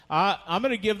I'm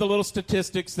going to give the little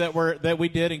statistics that we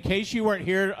did. In case you weren't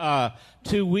here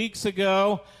 2 weeks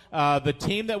ago, the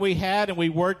team that we had, and we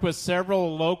worked with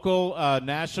several local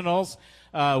nationals,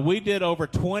 we did over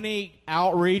 20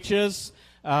 outreaches,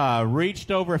 reached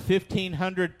over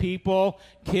 1,500 people,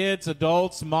 kids,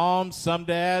 adults, moms, some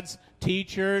dads,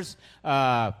 teachers.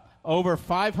 Over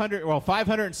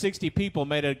 560 people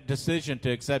made a decision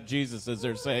to accept Jesus as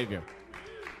their Savior.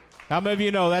 How many of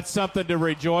you know that's something to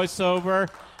rejoice over?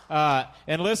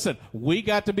 And listen, we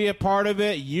got to be a part of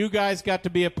it. You guys got to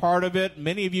be a part of it.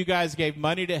 Many of you guys gave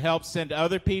money to help send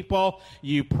other people.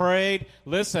 You prayed.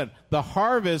 Listen, the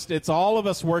harvest, it's all of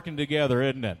us working together,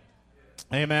 isn't it?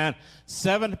 Amen.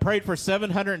 Prayed for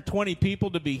 720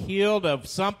 people to be healed of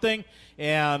something,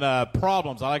 and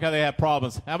problems. I like how they have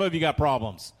problems. How many of you got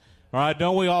problems? All right,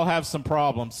 don't we all have some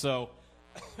problems? So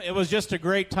it was just a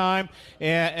great time,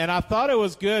 and I thought it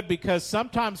was good because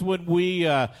sometimes when we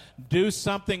do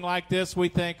something like this, we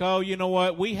think, oh, you know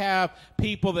what, we have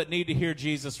people that need to hear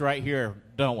Jesus right here,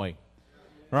 don't we?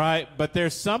 Right? But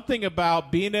there's something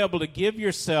about being able to give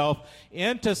yourself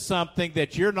into something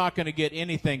that you're not going to get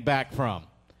anything back from.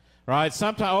 Right?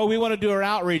 Sometimes, we want to do our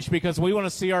outreach because we want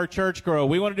to see our church grow.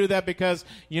 We want to do that because,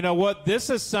 you know what, this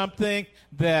is something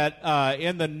that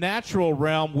in the natural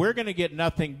realm we're going to get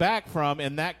nothing back from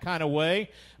in that kind of way.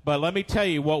 But let me tell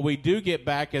you, what we do get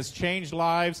back is changed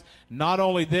lives, not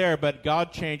only there, but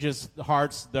God changes the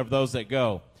hearts of those that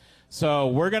go. So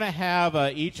we're going to have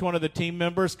each one of the team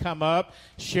members come up,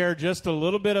 share just a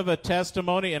little bit of a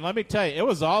testimony. And let me tell you, it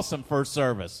was awesome first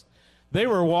service. They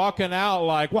were walking out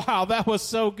like, wow, that was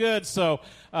so good. So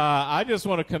I just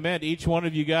want to commend each one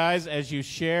of you guys as you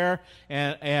share.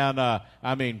 So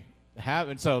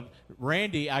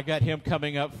Randy, I got him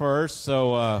coming up first.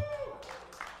 So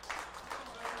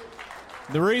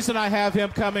the reason I have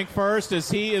him coming first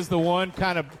is he is the one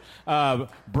kind of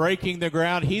breaking the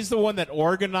ground. He's the one that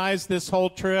organized this whole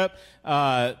trip.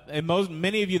 And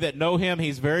many of you that know him,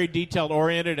 he's very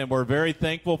detail-oriented, and we're very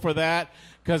thankful for that.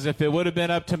 Because if it would have been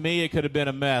up to me, it could have been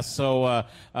a mess. So,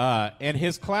 and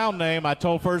his clown name, I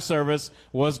told first service,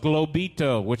 was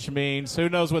Globito, which means, who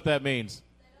knows what that means?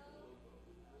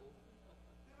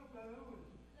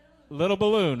 Little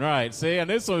balloon, right. See, I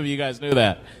knew some of you guys knew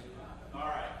that. All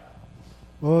right.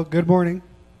 Well, good morning.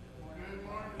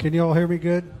 Can you all hear me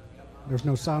good? There's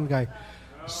no sound guy.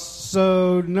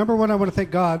 So, number one, I want to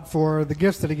thank God for the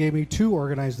gifts that he gave me to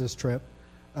organize this trip.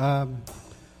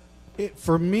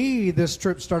 For me, this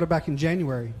trip started back in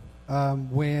January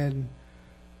when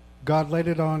God laid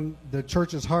it on the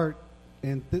church's heart,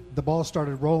 and the ball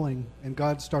started rolling, and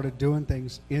God started doing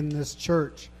things in this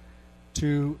church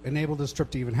to enable this trip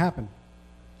to even happen.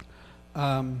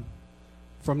 From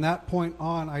that point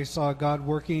on, I saw God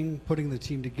working, putting the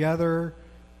team together,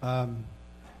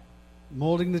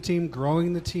 molding the team,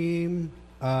 growing the team,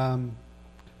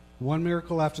 one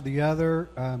miracle after the other.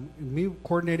 Me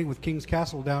coordinating with King's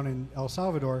Castle down in El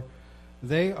Salvador,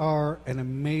 they are an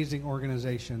amazing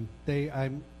organization.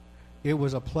 It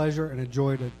was a pleasure and a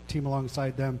joy to team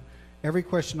alongside them. Every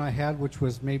question I had, which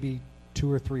was maybe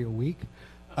 2 or 3 a week,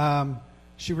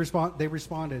 they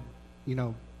responded,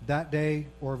 that day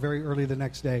or very early the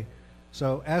next day.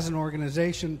 So as an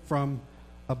organization, from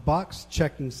a box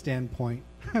checking standpoint,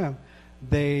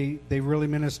 they really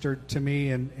ministered to me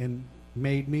and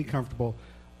made me comfortable.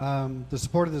 The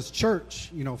support of this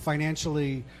church,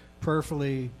 financially,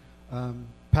 prayerfully,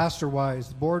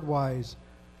 pastor-wise, board-wise,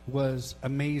 was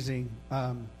amazing.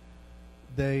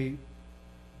 They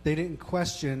didn't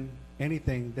question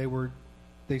anything.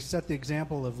 They set the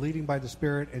example of leading by the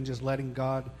Spirit and just letting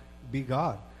God be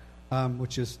God,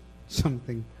 which is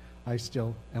something I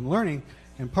still am learning.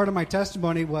 And part of my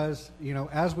testimony was,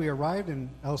 as we arrived in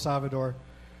El Salvador,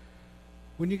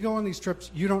 when you go on these trips,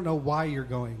 you don't know why you're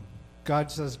going. God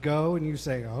says go, and you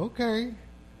say, okay.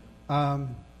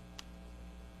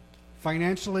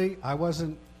 Financially, I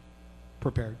wasn't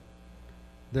prepared.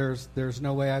 There's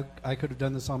no way I could have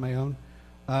done this on my own.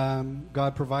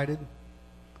 God provided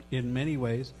in many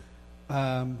ways.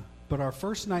 But our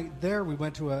first night there, we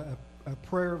went to a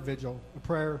prayer vigil, a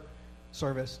prayer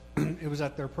service. It was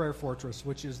at their prayer fortress,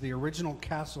 which is the original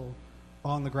castle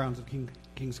on the grounds of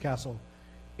King's Castle.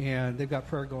 And they've got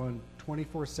prayer going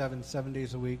 24/7, 7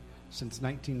 days a week since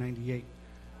 1998.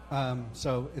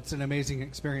 So it's an amazing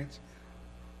experience.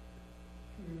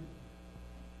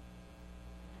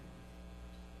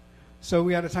 So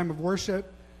we had a time of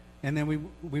worship, and then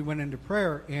we went into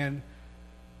prayer. And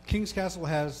King's Castle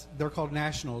they're called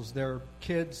nationals. They're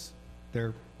kids,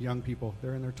 they're young people.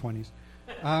 They're in their 20s.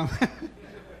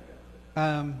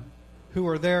 who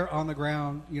are there on the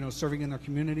ground, serving in their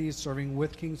communities, serving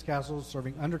with King's Castle,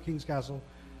 serving under King's Castle,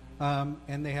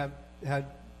 and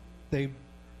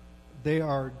they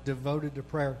are devoted to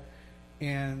prayer.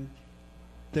 And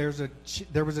there was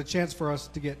a chance for us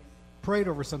to get prayed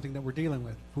over something that we're dealing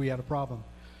with if we had a problem.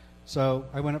 So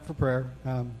I went up for prayer,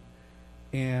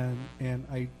 and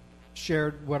I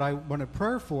shared what I wanted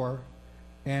prayer for.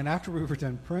 And after we were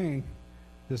done praying,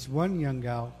 this one young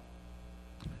gal,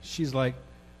 she's like,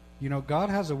 God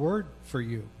has a word for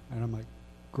you. And I'm like,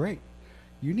 great.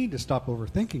 You need to stop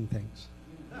overthinking things.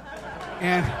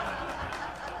 And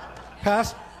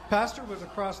Pastor was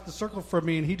across the circle from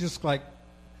me, and he just like...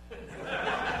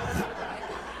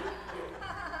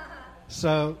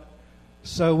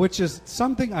 So which is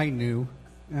something I knew,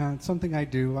 something I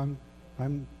do.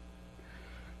 I'm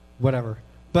whatever.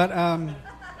 But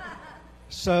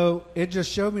so it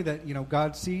just showed me that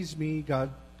God sees me.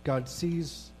 God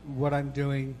sees what I'm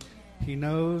doing. He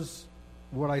knows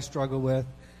what I struggle with,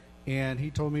 and He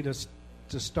told me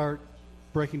to start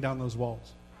breaking down those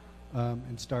walls,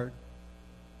 and start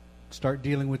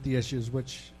dealing with the issues,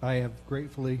 which I have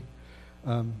gratefully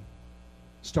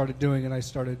started doing, and I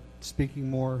started speaking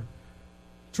more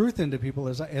truth into people.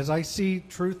 As I see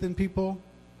truth in people,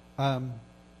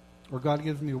 or God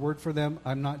gives me a word for them,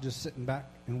 I'm not just sitting back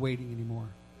and waiting anymore.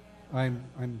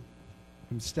 I'm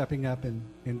stepping up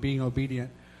and being obedient.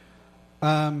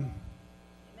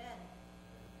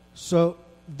 So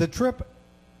the trip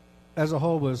as a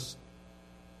whole was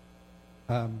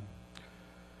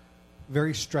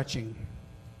very stretching.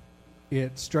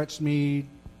 It stretched me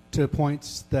to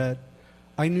points that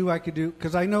I knew I could do,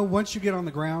 because I know once you get on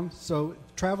the ground, so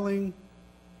traveling,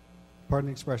 pardon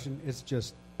the expression, is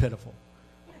just pitiful.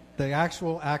 The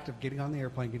actual act of getting on the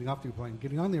airplane, getting off the airplane,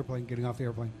 getting on the airplane, getting off the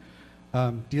airplane,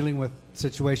 dealing with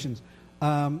situations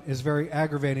is very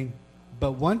aggravating.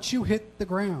 But once you hit the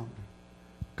ground,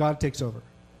 God takes over.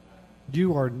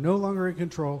 You are no longer in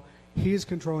control. He is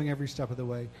controlling every step of the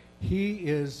way. He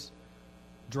is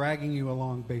dragging you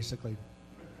along, basically.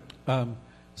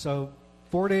 So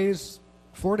 4 days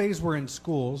we're in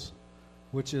schools,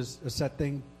 which is a set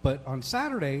thing. But on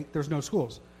Saturday, there's no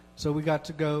schools. So we got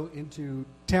to go into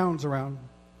towns around,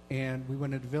 and we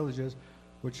went into villages,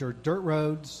 which are dirt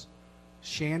roads,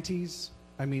 shanties.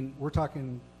 I mean, we're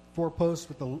talking 4 posts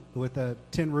with a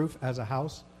tin roof as a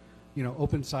house,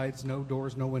 open sides, no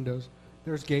doors, no windows.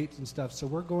 There's gates and stuff. So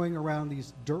we're going around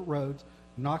these dirt roads,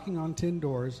 knocking on tin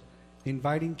doors,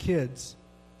 inviting kids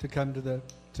to come to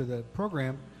the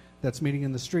program that's meeting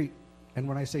in the street. And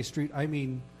when I say street, I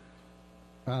mean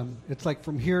it's like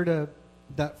from here to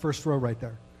that first row right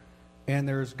there. And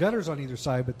there's gutters on either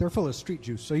side, but they're full of street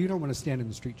juice, so you don't want to stand in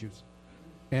the street juice.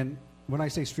 And when I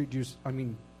say street juice, I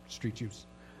mean street juice.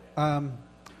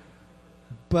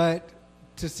 But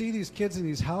to see these kids in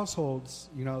these households,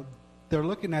 they're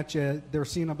looking at you, they're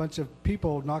seeing a bunch of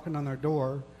people knocking on their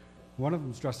door. One of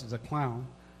them's dressed as a clown,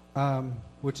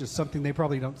 which is something they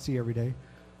probably don't see every day.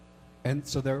 And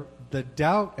so the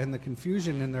doubt and the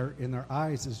confusion in their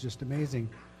eyes is just amazing.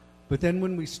 But then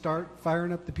when we start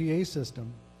firing up the PA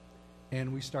system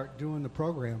and we start doing the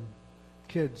program,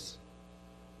 kids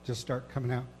just start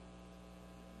coming out.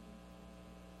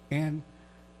 And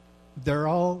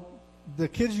the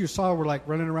kids you saw were like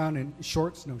running around in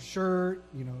shorts, no shirt,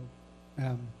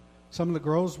 some of the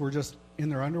girls were just in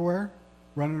their underwear,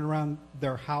 running around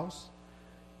their house.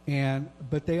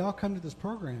 But they all come to this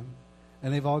program,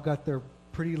 and they've all got their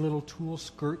pretty little tulle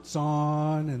skirts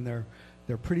on, and their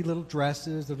pretty little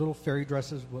dresses, their little fairy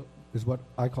dresses, is what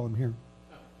I call them here.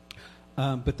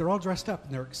 But they're all dressed up,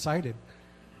 and they're excited.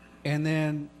 And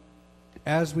then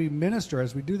as we minister,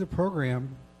 as we do the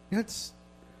program,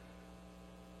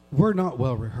 we're not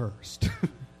well rehearsed,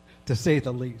 to say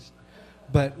the least.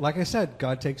 But like I said,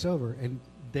 God takes over, and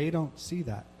they don't see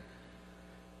that.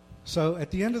 So at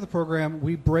the end of the program,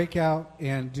 we break out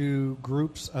and do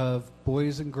groups of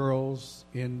boys and girls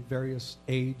in various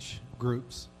age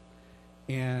groups.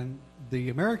 And the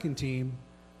American team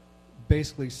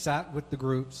basically sat with the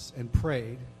groups and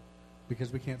prayed,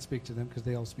 because we can't speak to them because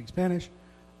they all speak Spanish.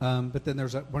 But then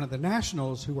there's one of the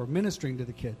nationals who are ministering to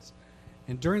the kids.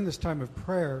 And during this time of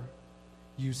prayer,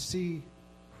 you see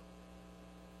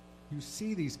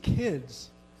these kids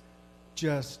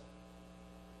just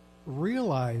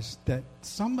realize that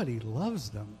somebody loves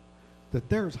them, that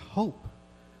there's hope.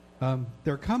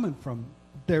 They're coming from,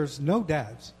 there's no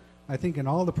dads. I think in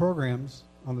all the programs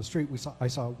on the street, I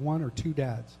saw 1 or 2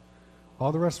 dads.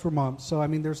 All the rest were moms. So, I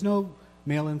mean, there's no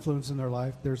male influence in their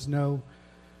life. There's no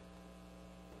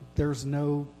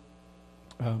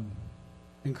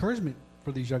encouragement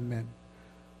for these young men.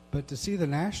 But to see the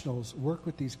nationals work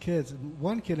with these kids, and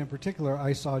one kid in particular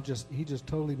I saw he just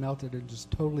totally melted and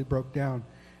just totally broke down.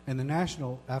 And the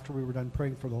national, after we were done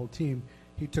praying for the whole team,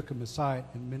 he took him aside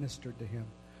and ministered to him.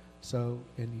 So,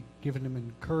 and he given him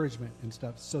encouragement and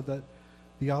stuff. So that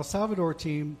the El Salvador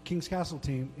team, Kings Castle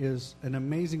team, is an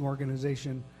amazing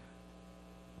organization,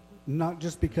 not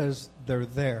just because they're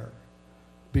there,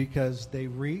 because they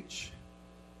reach,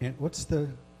 and what's the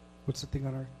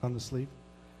thing on the sleeve?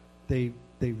 They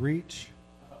reach.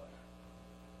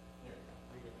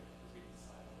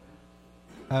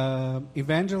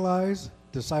 Evangelize,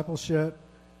 discipleship,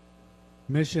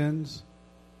 missions,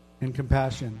 and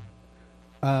compassion.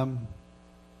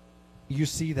 You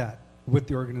see that with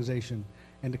the organization.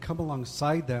 And to come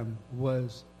alongside them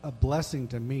was a blessing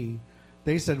to me.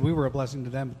 They said we were a blessing to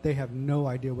them, but they have no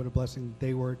idea what a blessing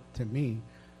they were to me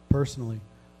personally.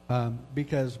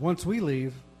 Because once we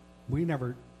leave, we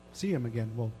never see them again.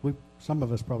 Well, some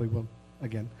of us probably will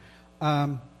again.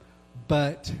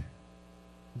 But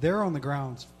they're on the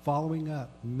grounds following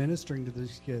up, ministering to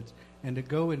these kids, and to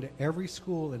go into every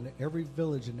school, into every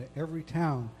village, into every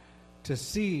town to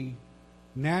see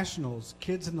nationals,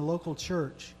 kids in the local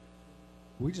church.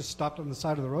 We just stopped on the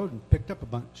side of the road and picked up a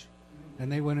bunch,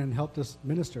 and they went and helped us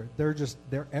minister.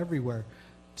 They're everywhere.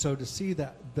 So to see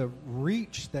that the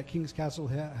reach that Kings Castle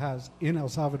has in El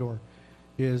Salvador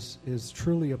is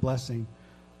truly a blessing.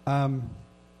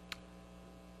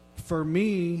 For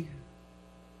me,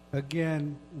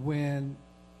 again, when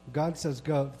God says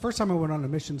go, the first time I went on a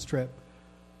missions trip,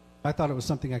 I thought it was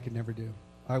something I could never do.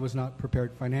 I was not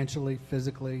prepared financially,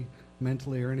 physically,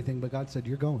 mentally, or anything, but God said,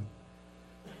 you're going.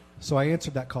 So I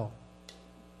answered that call,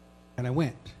 and I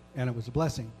went, and it was a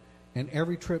blessing. And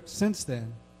every trip since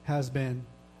then has been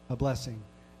a blessing,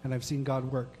 and I've seen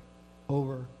God work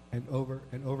over and over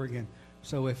and over again.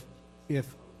 So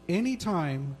if any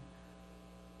time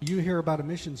you hear about a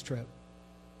missions trip,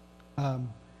 and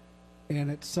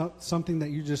it's something that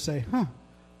you just say,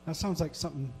 that sounds like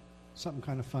something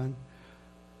kind of fun,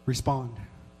 respond.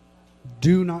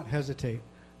 Do not hesitate.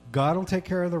 God will take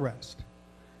care of the rest.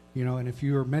 And if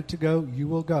you are meant to go, you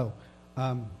will go.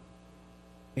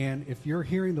 And if you're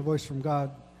hearing the voice from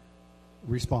God,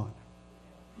 respond.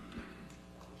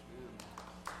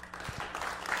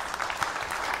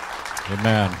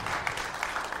 Amen.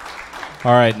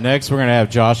 All right, next we're going to have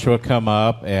Joshua come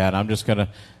up, and I'm just going to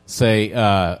say,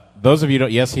 those of you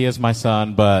don't, yes, he is my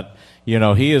son, but,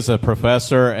 he is a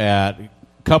professor at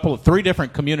three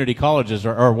different community colleges,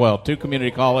 or 2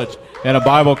 community college and a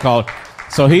Bible college.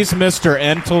 So he's Mr.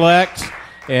 Intellect,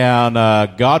 and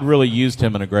God really used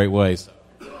him in a great way.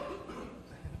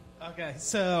 Okay,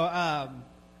 so I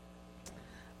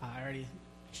already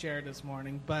shared this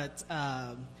morning, but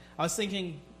I was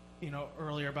thinking,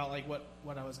 earlier about like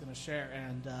what I was going to share,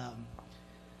 and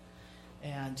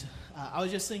I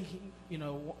was just thinking,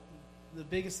 the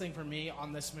biggest thing for me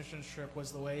on this mission trip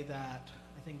was the way that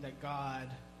I think that God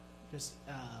just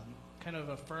kind of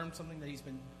affirmed something that He's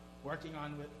been working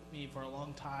on with me for a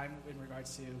long time in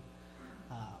regards to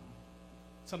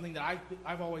something that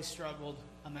I've always struggled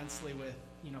immensely with,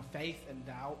 faith and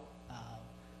doubt.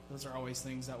 Those are always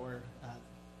things that were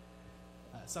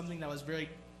something that was very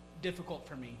difficult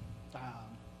for me.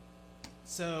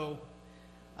 So,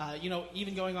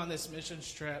 even going on this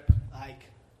missions trip, like,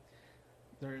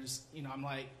 there's, I'm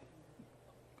like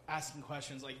asking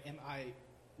questions like, am I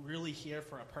really here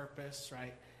for a purpose,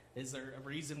 right? Is there a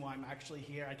reason why I'm actually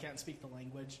here? I can't speak the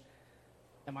language.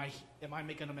 Am I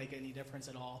going to make any difference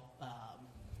at all?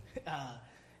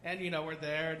 And we're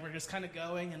there and we're just kind of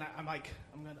going, and I'm like,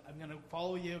 I'm gonna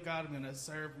follow you, God. I'm gonna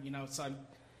serve. So I'm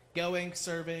going,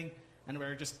 serving, and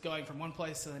we're just going from one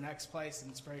place to the next place, and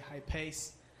it's very high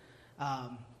pace.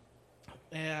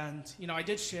 And I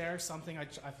did share something. I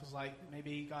was like,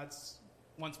 maybe God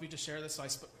wants me to share this, so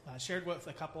I shared with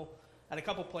a couple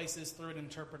places through an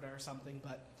interpreter or something.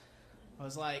 But I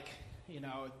was like,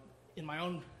 in my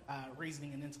own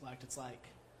reasoning and intellect, it's like,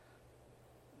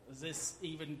 is this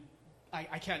even?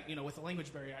 I can't, with the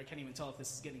language barrier, I can't even tell if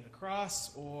this is getting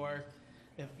across or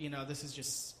if, this is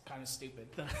just kind of stupid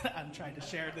that I'm trying to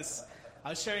share this.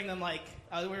 I was sharing them like,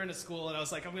 we were in a school, and I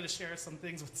was like, I'm going to share some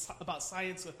things about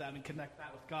science with them and connect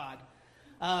that with God.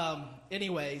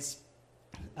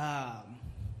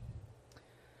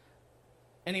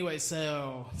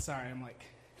 So, sorry, I'm like,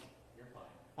 you're fine.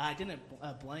 I didn't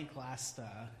blank last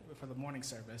for the morning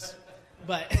service.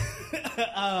 But,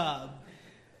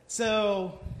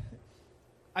 so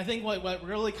I think what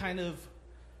really kind of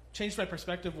changed my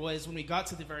perspective was when we got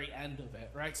to the very end of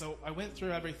it, right? So I went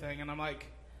through everything, and I'm like,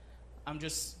 I'm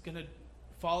just going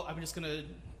to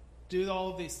do all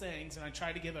of these things, and I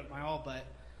tried to give it my all, but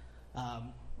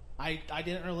I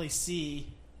didn't really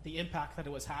see the impact that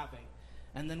it was having.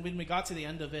 And then when we got to the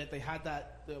end of it, they had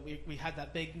we had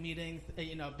that big meeting,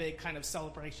 big kind of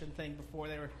celebration thing before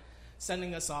they were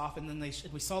sending us off. And then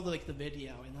we saw the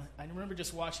video, and I remember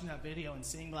just watching that video and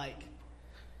seeing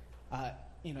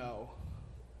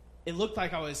it looked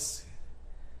like I was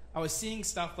seeing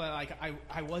stuff that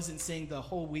I wasn't seeing the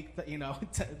whole week that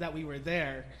that we were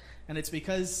there. And it's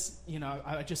because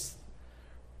I just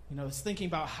was thinking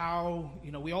about how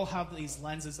we all have these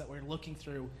lenses that we're looking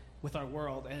through with our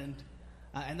world, and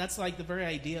that's like the very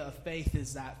idea of faith,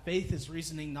 is that faith is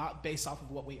reasoning not based off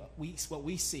of what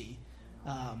we see.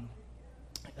 I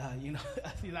think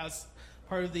that was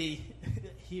part of the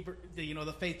Hebrew,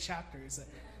 the faith chapters.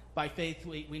 By faith,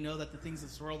 we know that the things of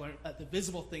this world the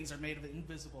visible things are made of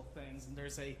invisible things, and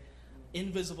there's a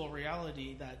invisible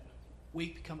reality that we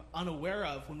become unaware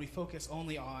of when we focus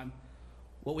only on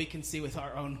what we can see with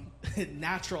our own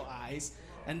natural eyes.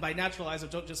 And by natural eyes, I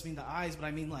don't just mean the eyes, but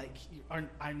I mean like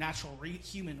our natural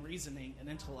human reasoning and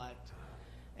intellect.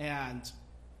 And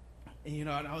and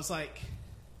I was like,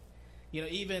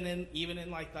 even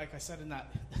in like I said in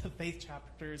that faith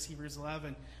chapters, Hebrews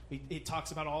 11, it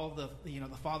talks about all of the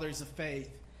the fathers of faith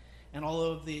and all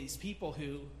of these people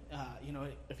who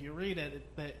if you read it,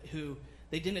 who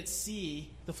they didn't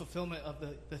see the fulfillment of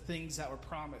the things that were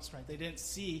promised, right? They didn't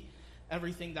see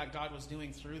everything that God was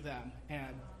doing through them.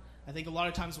 And I think a lot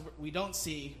of times we don't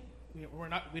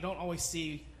always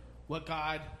see what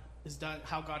God has done,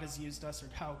 how God has used us, or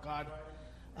how God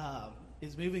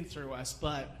is moving through us.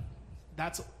 But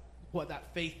that's what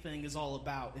that faith thing is all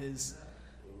about,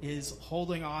 is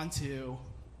holding on to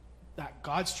that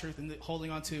God's truth, and holding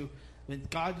on to when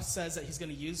God says that he's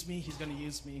going to use me, he's going to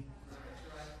use me.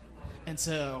 And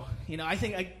so, I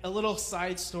think a little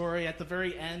side story at the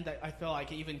very end that I feel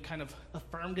like even kind of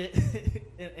affirmed it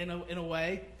in a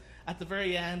way. At the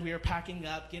very end, we were packing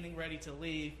up, getting ready to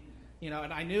leave,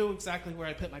 and I knew exactly where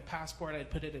I put my passport. I had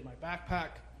put it in my backpack.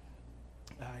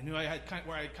 I knew where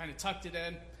I kind of tucked it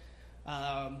in,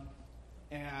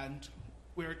 and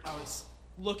I was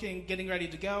looking, getting ready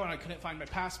to go, and I couldn't find my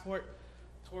passport.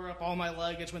 Tore up all my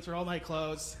luggage, went through all my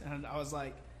clothes, and I was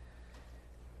like,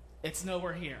 it's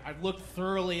nowhere here. I've looked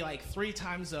thoroughly 3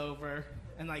 times over,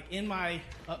 and in my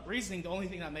reasoning, the only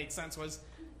thing that made sense was,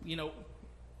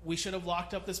 we should have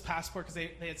locked up this passport, because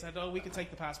they had said, we could take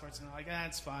the passports, and I'm like,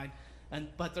 it's fine.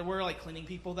 But there were cleaning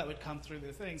people that would come through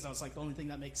the things. I was like, the only thing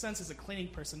that makes sense is a cleaning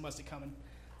person must have come and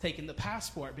taken the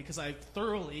passport, because I've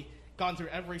thoroughly gone through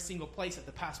every single place that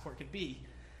the passport could be.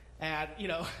 And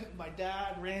my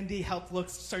dad, Randy, helped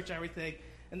search everything,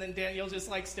 and then Daniel just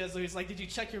stands there. He's like, "Did you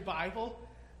check your Bible?"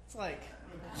 It's like,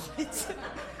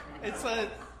 it's a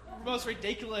most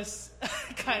ridiculous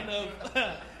kind of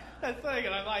thing.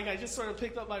 And I'm like, I just sort of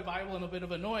picked up my Bible in a bit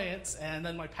of annoyance, and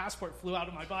then my passport flew out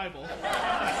of my Bible.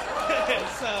 And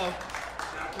so,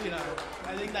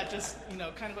 I think that just,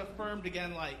 kind of affirmed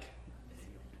again,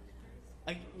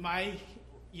 my,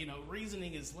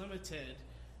 reasoning is limited,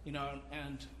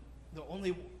 and the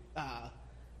only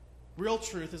real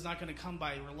truth is not going to come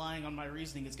by relying on my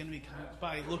reasoning. It's going to be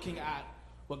by looking at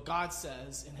what God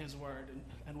says in his word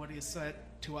and what he has said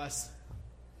to us.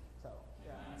 So,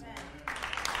 yeah.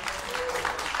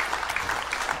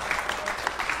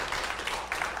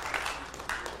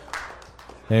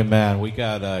 Amen. We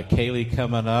got Kaylee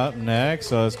coming up next,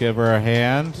 so let's give her a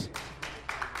hand.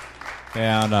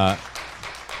 And I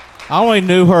only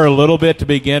knew her a little bit to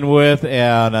begin with,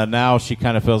 and now she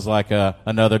kind of feels like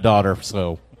another daughter.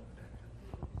 So,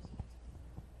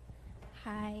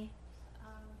 hi.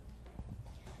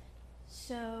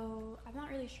 So I'm not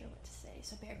really sure what to say,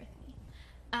 so bear with me.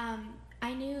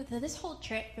 I knew that this whole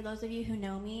trip, for those of you who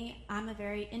know me, I'm a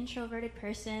very introverted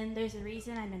person. There's a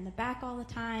reason I'm in the back all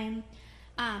the time.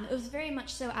 It was very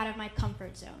much so out of my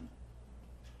comfort zone.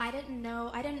 I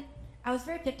was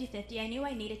very 50-50. I knew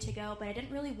I needed to go, but I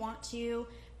didn't really want to,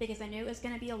 because I knew it was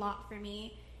going to be a lot for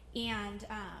me. And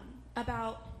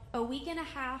about a week and a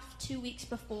half, 2 weeks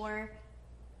before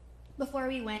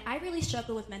we went, I really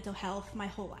struggled with mental health my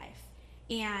whole life.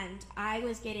 And I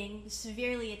was getting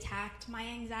severely attacked. My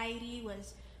anxiety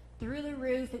was through the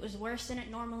roof. It was worse than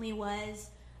it normally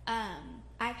was.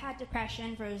 I've had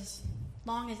depression for as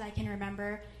long as I can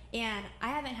remember, and I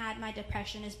haven't had my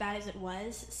depression as bad as it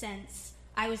was since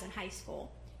I was in high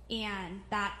school. And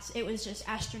it was just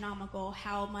astronomical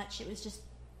how much it was just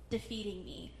defeating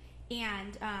me.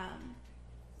 And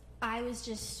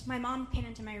my mom came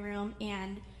into my room,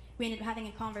 and we ended up having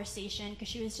a conversation, because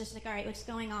she was just like, all right, what's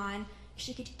going on?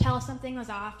 She could tell something was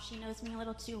off. She knows me a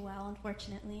little too well,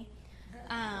 unfortunately.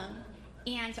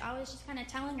 And so I was just kind of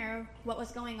telling her what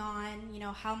was going on, you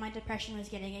know, how my depression was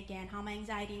getting again, how my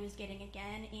anxiety was getting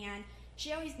again. And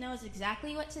she always knows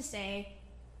exactly what to say.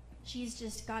 She's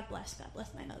just, God bless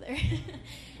my mother.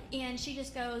 And she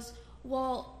just goes,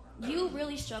 well, you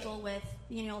really struggle with,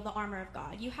 you know, the armor of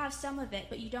God. You have some of it,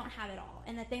 but you don't have it all.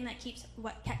 And the thing that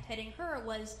what kept hitting her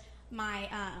was my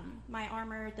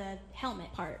armor, the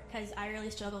helmet part, because I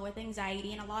really struggle with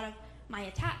anxiety, and a lot of my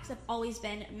attacks have always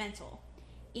been mental.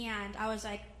 And I was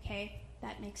like, okay,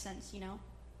 that makes sense, you know.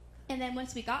 And then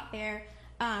once we got there,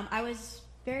 I was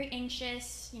very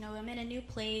anxious. You know, I'm in a new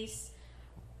place.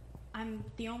 I'm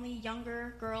the only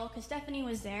younger girl, because Stephanie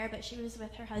was there, but she was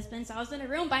with her husband. So I was in a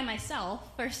room by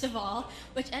myself, first of all,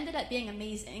 which ended up being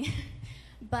amazing.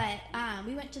 But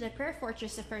we went to the prayer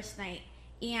fortress the first night,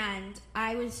 and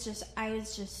I was just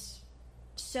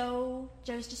so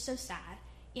sad.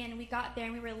 And we got there,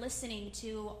 and we were listening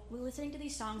to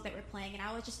these songs that were playing, and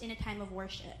I was just in a time of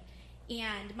worship.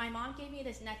 And my mom gave me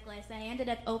this necklace, and I ended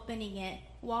up opening it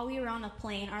while we were on the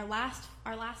plane. Our last,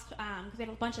 because we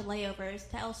had a bunch of layovers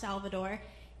to El Salvador,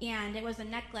 and it was a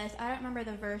necklace. I don't remember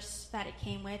the verse that it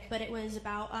came with, but it was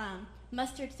about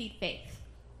mustard seed faith.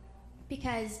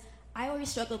 Because I always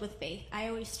struggled with faith. I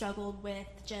always struggled with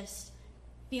just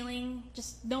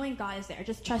knowing God is there,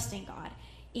 just trusting God.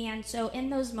 And so in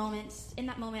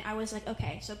that moment, I was like,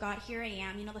 okay, so God, here I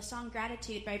am. You know, the song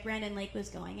Gratitude by Brandon Lake was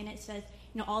going, and it says,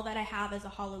 you know, all that I have is a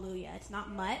hallelujah. It's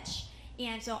not much.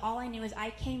 And so all I knew is I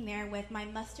came there with my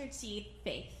mustard seed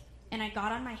faith. And I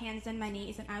got on my hands and my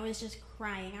knees, and I was just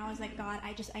crying. I was like, God,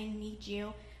 I need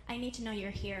you. I need to know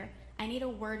you're here. I need a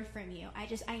word from you.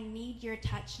 I need your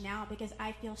touch now, because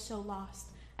I feel so lost.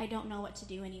 I don't know what to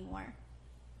do anymore.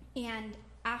 And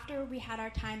after we had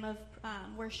our time of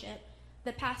worship,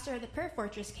 the pastor of the prayer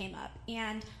fortress came up,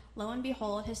 and lo and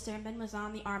behold, his sermon was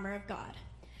on the armor of God.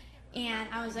 And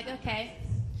I was like, okay,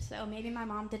 so maybe my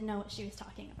mom didn't know what she was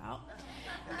talking about.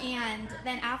 And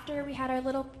then after we had our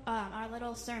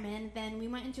little sermon, then we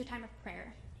went into a time of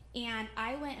prayer. And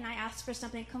I went and I asked for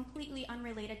something completely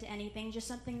unrelated to anything, just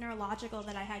something neurological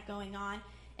that I had going on.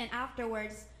 And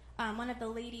afterwards, one of the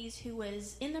ladies who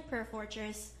was in the prayer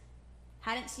fortress,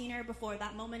 hadn't seen her before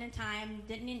that moment in time,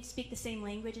 didn't even speak the same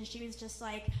language, and she was just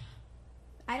like,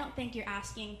 I don't think you're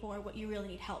asking for what you really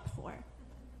need help for.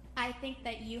 I think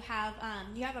that you have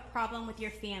a problem with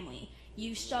your family.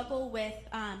 You struggle with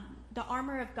the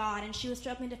armor of God, and she was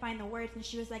struggling to find the words, and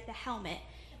she was like, the helmet.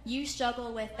 You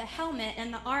struggle with the helmet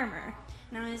and the armor.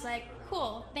 And I was like,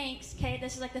 cool, thanks, okay,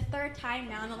 this is like the third time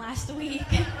now in the last week.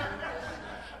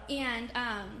 And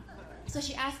so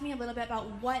she asked me a little bit about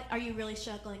what are you really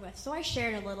struggling with. So I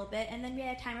shared a little bit, and then we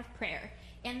had a time of prayer.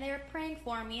 And they were praying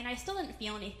for me, and I still didn't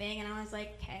feel anything, and I was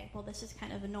like, okay, well, this is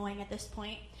kind of annoying at this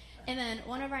point. And then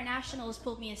one of our nationals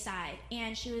pulled me aside,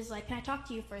 and she was like, can I talk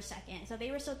to you for a second? So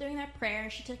they were still doing their prayer,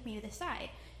 and she took me to the side.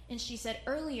 And she said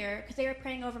earlier, because they were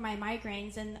praying over my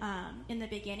migraines in the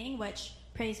beginning, which,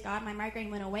 praise God, my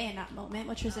migraine went away in that moment,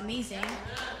 which was amazing.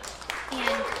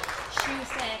 And she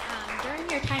said, during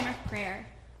your time of prayer,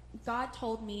 God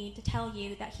told me to tell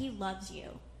you that he loves you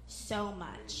so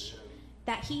much,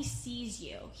 that he sees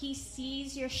you. He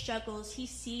sees your struggles. He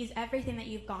sees everything that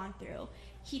you've gone through.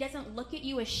 He doesn't look at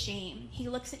you with shame. He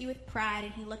looks at you with pride,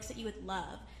 and he looks at you with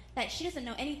love. That she doesn't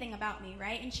know anything about me,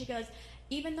 right? And she goes,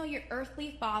 even though your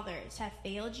earthly fathers have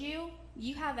failed you,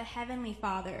 you have a heavenly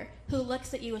Father who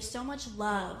looks at you with so much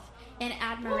love and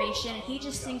admiration, and he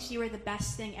just thinks you are the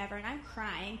best thing ever. And I'm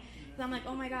crying, because I'm like,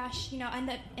 oh my gosh, you know, and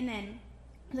then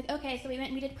I was like, okay, so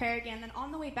we did prayer again. Then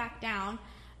on the way back down,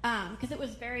 because it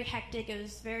was very hectic, it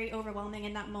was very overwhelming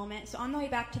in that moment. So on the way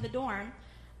back to the dorm,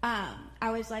 I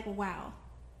was like, wow,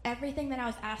 everything that I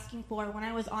was asking for when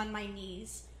I was on my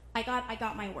knees, I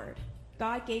got my word.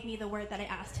 God gave me the word that I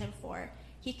asked him for.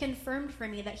 He confirmed for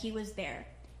me that he was there.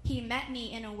 He met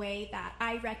me in a way that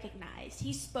I recognized.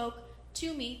 He spoke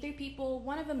to me through people.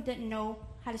 One of them didn't know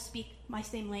how to speak my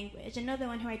same language. Another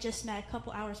one who I just met a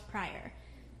couple hours prior.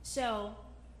 So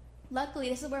luckily,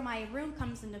 this is where my room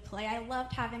comes into play. I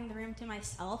loved having the room to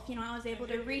myself. You know, I was able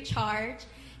to recharge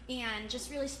and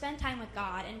just really spend time with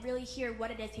God and really hear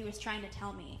what it is he was trying to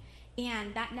tell me.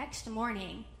 And that next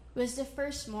morning was the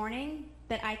first morning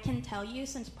that I can tell you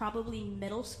since probably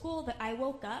middle school that I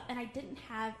woke up and I didn't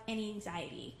have any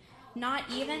anxiety, not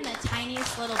even the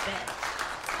tiniest little bit.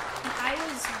 And I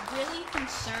was really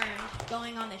concerned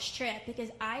going on this trip because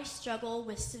I struggle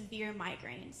with severe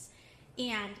migraines.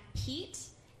 And heat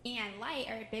and light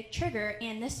are a big trigger,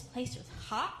 and this place was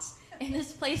hot, and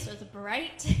this place was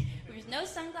bright. There was no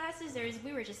sunglasses.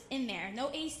 We were just in there. No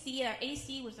AC. Our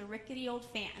AC was a rickety old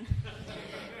fan.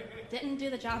 Didn't do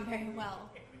the job very well.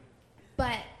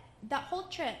 But that whole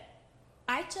trip,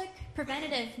 I took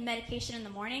preventative medication in the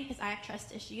morning because I have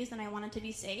trust issues and I wanted to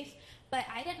be safe, but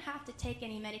I didn't have to take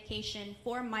any medication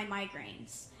for my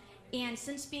migraines. And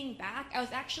since being back, I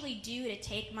was actually due to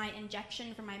take my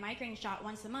injection for my migraine shot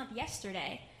once a month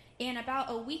yesterday. And about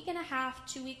a week and a half,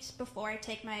 2 weeks before I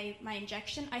take my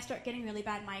injection, I start getting really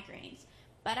bad migraines.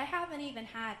 But I haven't even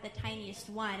had the tiniest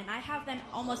one, and I have them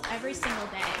almost every single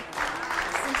day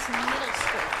since middle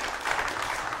school.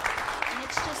 And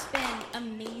it's just been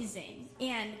amazing.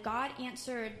 And God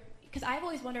answered, because I've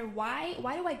always wondered, why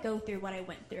do I go through what I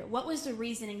went through? What was the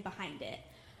reasoning behind it?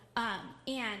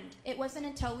 And it wasn't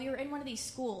until we were in one of these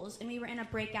schools, and we were in a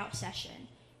breakout session.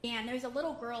 And there was a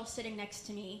little girl sitting next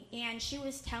to me, and she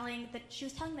was telling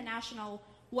the national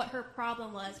what her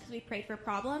problem was, because we prayed for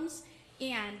problems,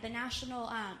 and the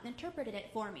national interpreted it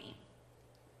for me.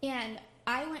 And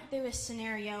I went through a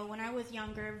scenario when I was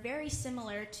younger, very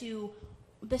similar to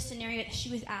the scenario that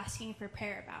she was asking for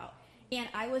prayer about. And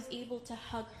I was able to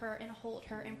hug her and hold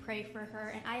her and pray for her,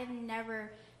 and I have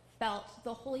never felt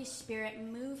the Holy Spirit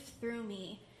move through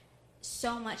me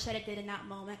so much that it did in that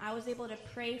moment. I was able to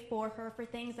pray for her for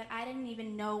things that I didn't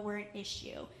even know were an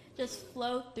issue. Just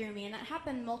flowed through me, and that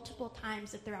happened multiple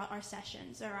times throughout our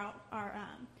sessions or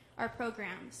our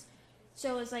programs.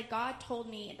 So it was like God told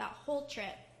me that whole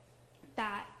trip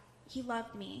that he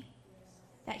loved me,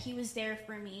 that he was there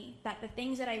for me, that the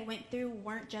things that I went through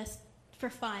weren't just for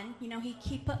fun. You know,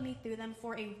 he put me through them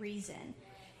for a reason.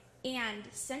 And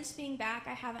since being back,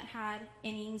 I haven't had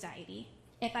any anxiety.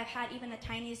 If I've had even the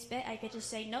tiniest bit, I could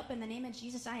just say, nope, in the name of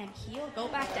Jesus, I am healed. Go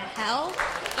back to hell.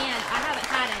 And I haven't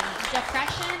had any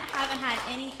depression, haven't had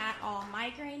any at all.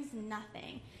 Migraines,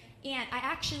 nothing. And I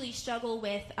actually struggle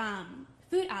with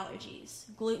food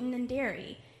allergies, gluten and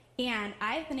dairy. And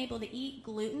I've been able to eat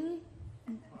gluten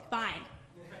fine.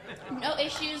 No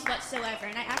issues whatsoever.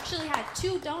 And I actually had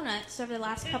 2 donuts over the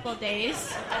last couple of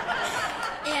days.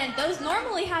 And those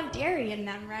normally have dairy in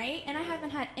them, right? And I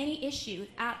haven't had any issues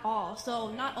at all.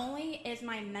 So not only is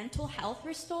my mental health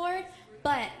restored,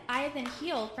 but I have been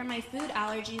healed from my food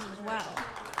allergies as well.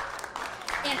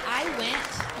 And I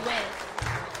went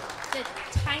with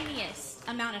the tiniest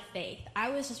amount of faith. I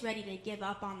was just ready to give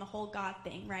up on the whole God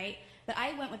thing, right? But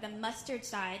I went with a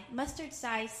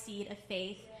mustard-sized seed of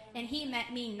faith. And he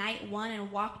met me night 1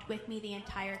 and walked with me the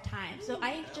entire time. So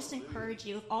I just encourage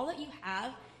you, if all that you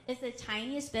have is the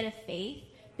tiniest bit of faith,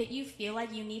 but you feel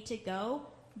like you need to go,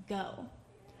 go.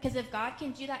 Because if God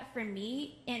can do that for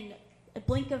me in a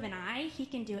blink of an eye, he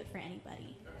can do it for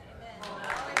anybody.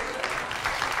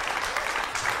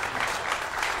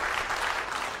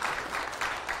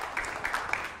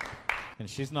 And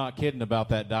she's not kidding about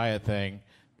that diet thing.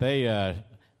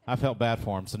 I felt bad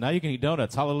for them. So now you can eat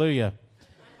donuts. Hallelujah.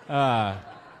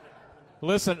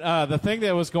 Listen, the thing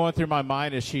that was going through my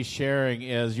mind as she's sharing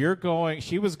is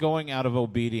she was going out of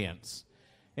obedience.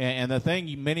 And the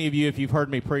thing, many of you, if you've heard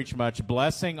me preach much,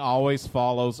 blessing always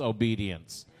follows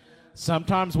obedience.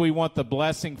 Sometimes we want the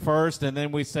blessing first, and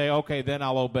then we say, okay, then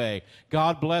I'll obey.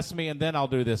 God bless me, and then I'll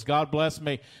do this. God bless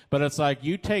me. But it's like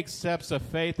you take steps of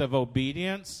faith, of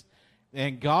obedience,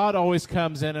 and God always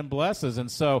comes in and blesses. And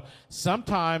so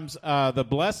sometimes the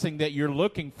blessing that you're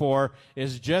looking for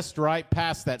is just right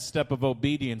past that step of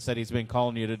obedience that he's been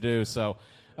calling you to do. So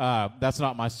that's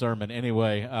not my sermon.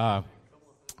 Anyway,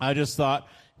 I just thought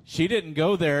she didn't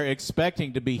go there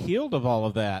expecting to be healed of all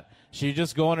of that. She's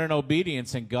just going in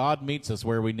obedience, and God meets us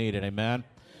where we need it. Amen?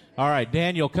 All right,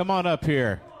 Daniel, come on up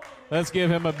here. Let's give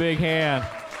him a big hand.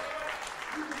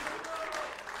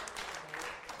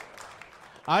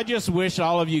 I just wish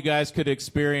all of you guys could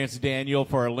experience Daniel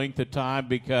for a length of time,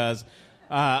 because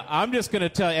I'm just going to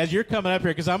tell you, as you're coming up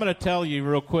here, because I'm going to tell you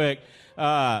real quick,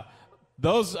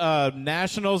 those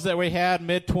nationals that we had,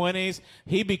 mid-20s,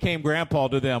 he became grandpa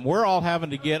to them. We're all having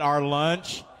to get our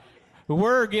lunch.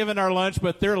 We're giving our lunch,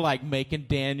 but they're like making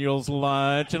Daniel's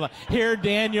lunch. And like, here,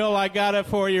 Daniel, I got it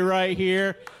for you right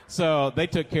here. So they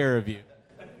took care of you.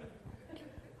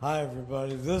 Hi,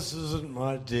 everybody. This isn't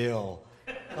my deal.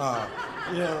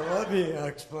 Let me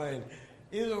explain.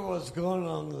 Either what's going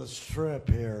on this trip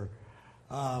here,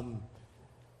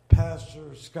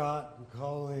 Pastor Scott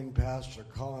and Pastor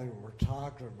Colleen were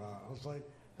talking about. I was like,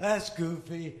 that's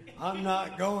goofy. I'm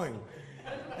not going.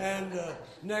 And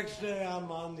next day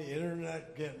I'm on the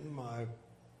internet getting my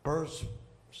birth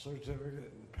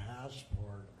certificate and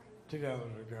passport together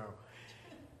to go.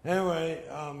 Anyway,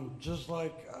 just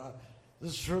like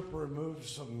this trip removed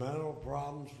some mental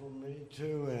problems for me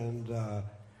too, and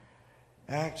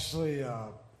actually,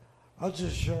 I'll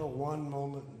just share one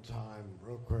moment in time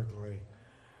real quickly.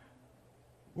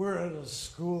 We're at a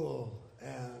school,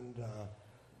 and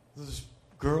this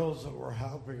girls that were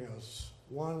helping us,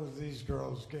 one of these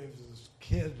girls gave this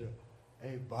kid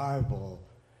a Bible,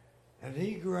 and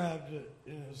he grabbed it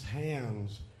in his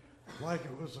hands like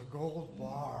it was a gold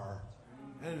bar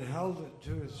and held it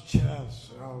to his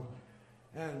chest,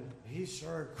 and he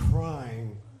started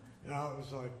crying, and I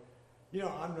was like,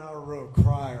 I'm not a real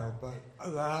crier, but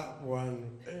that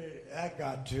one, that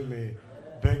got to me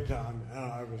big time, and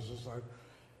I was just like,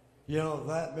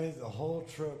 that made the whole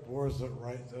trip worth it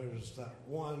right there, just that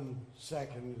 1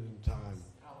 second in time.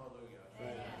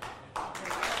 Hallelujah.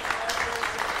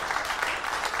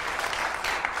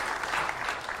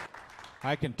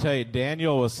 I can tell you,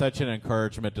 Daniel was such an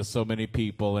encouragement to so many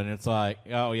people, and it's like,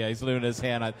 oh, yeah, he's losing his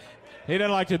hand. He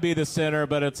didn't like to be the center,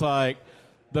 but it's like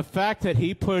the fact that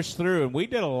he pushed through, and we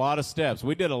did a lot of steps.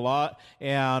 We did a lot,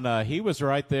 and he was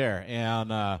right there. And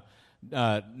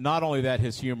not only that,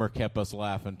 his humor kept us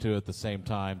laughing, too, at the same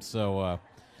time. So,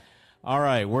 all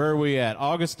right, where are we at?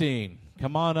 Augustine,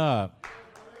 come on up.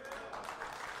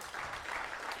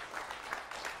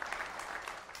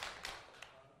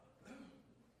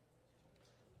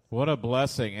 What a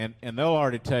blessing. And they'll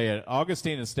already tell you,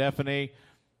 Augustine and Stephanie,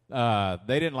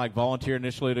 they didn't volunteer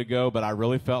initially to go, but I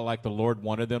really felt like the Lord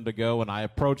wanted them to go, and I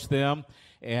approached them.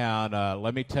 And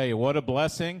let me tell you, what a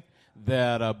blessing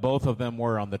that both of them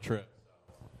were on the trip.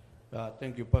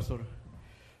 Thank you, Pastor.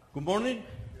 Good morning.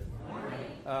 Good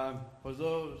morning. For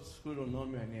those who don't know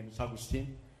me, my name is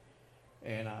Agustin.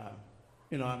 And,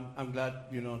 I'm glad,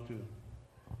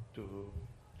 to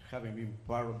having been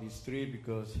part of this trip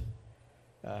because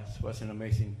it was an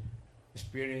amazing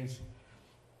experience.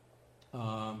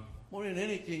 More than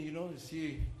anything, to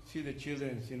see the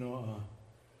children,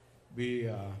 be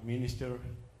a minister,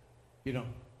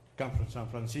 come from San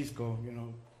Francisco,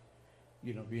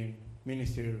 being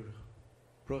minister,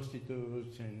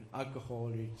 prostitutes and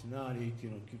alcoholics, not addicts,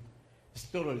 it's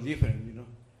totally different,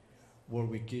 Work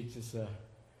with kids is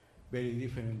very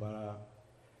different, but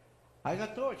I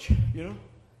got touched,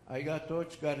 I got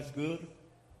touched. God is good.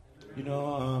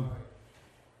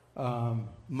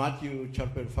 Matthew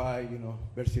chapter 5,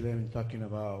 verse 11, talking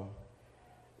about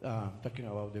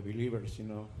the believers,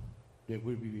 they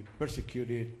will be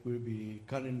persecuted, will be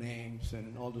calling names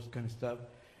and all those kind of stuff.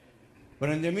 But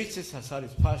in the midst, it's a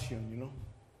satisfaction,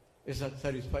 It's a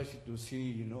satisfaction to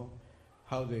see,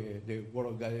 how the word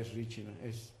of God is reaching,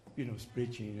 is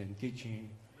preaching and teaching,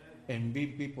 and be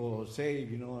people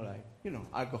saved,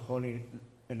 alcoholic,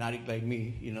 an addict like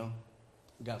me,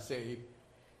 got saved,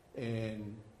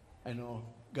 and I know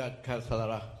God has a lot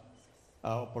of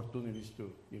opportunities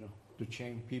to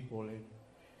change people, and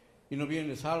being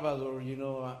in Salvador, as you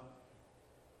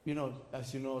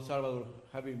know, Salvador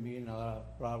having been a lot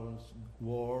of problems,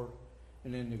 war,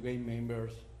 and then the gang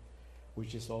members,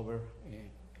 which is over, and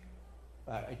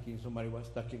I think somebody was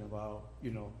talking about,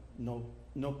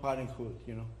 no parenthood,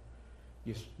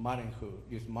 just motherhood,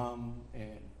 just mom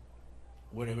and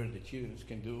whatever the children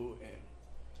can do, and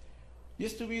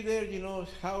just to be there,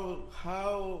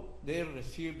 how they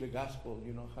receive the gospel,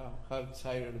 how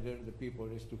excited the people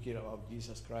is to hear about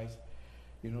Jesus Christ,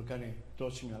 kind of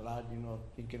touched me a lot,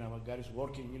 thinking about God is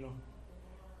working,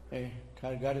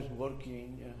 God is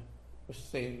working. I was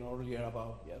saying earlier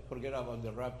about, forget about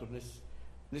the rapture,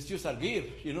 let's use our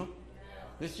gift,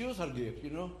 let's use our gift,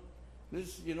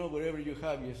 let's, whatever you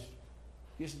have,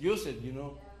 just use it,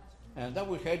 and that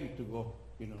will help you to go,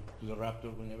 to the rapture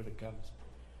whenever it comes.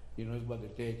 It's what they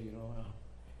take,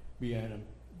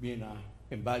 being an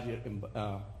ambassador,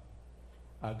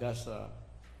 God's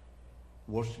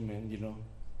worshipman,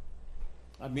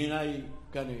 I mean, I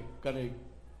kind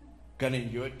of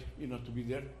enjoy it, to be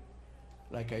there.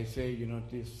 Like I say,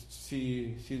 to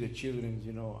see the children,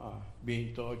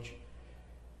 being touched,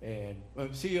 and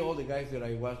see all the guys that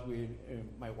I was with,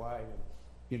 my wife,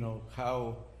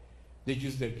 how they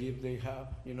use their gift they have,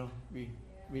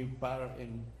 being part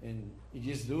and you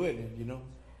just do it, and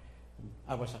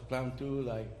I was a clown too,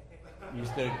 like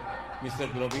Mr.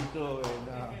 Globito,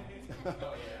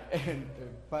 and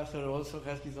Pastor also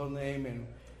has his own name, and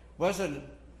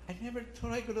I never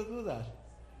thought I could do that.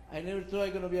 I never thought I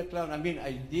was going to be a clown. I mean,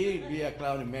 I did be a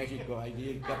clown in Mexico. I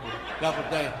did a couple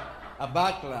times. A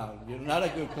bad clown, not a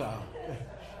good clown.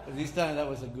 But this time that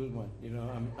was a good one,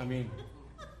 I mean,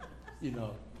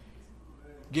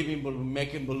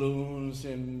 making balloons,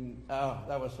 and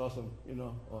that was awesome,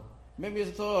 Or maybe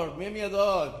a dog, maybe a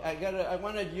dog. I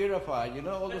want a giraffe,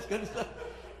 all this kind of stuff.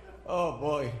 Oh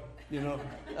boy,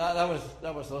 that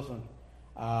was awesome.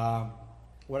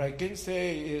 What I can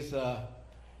say is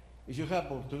you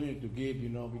have opportunity to give,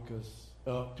 because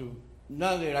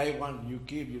now that I want you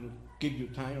give you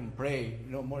time and pray,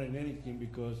 more than anything,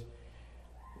 because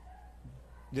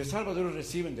the Salvador is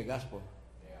receiving the gospel.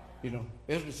 You know,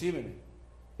 it's receiving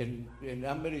it. And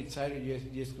I'm very excited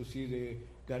just to see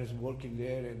God is working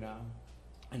there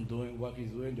and doing what he's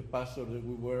doing. The pastor that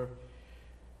we were,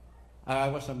 I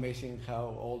was amazing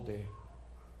how all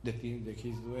the things that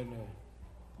he's doing.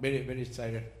 Very, very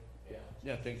excited.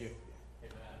 Yeah, thank you.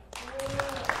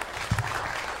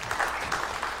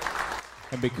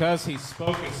 And because he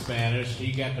spoke in Spanish,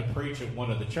 he got to preach at one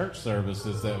of the church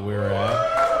services that we were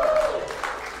at.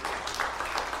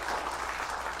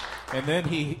 And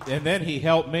then he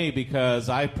helped me because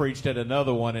I preached at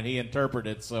another one and he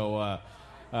interpreted. So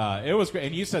it was great.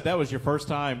 And you said that was your first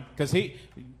time because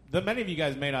many of you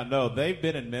guys may not know, they've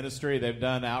been in ministry. They've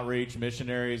done outreach,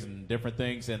 missionaries, and different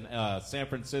things in San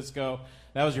Francisco.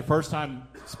 That was your first time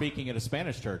speaking at a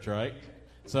Spanish church, right?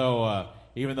 So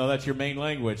even though that's your main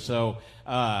language. So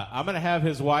I'm going to have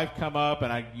his wife come up,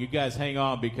 and you guys hang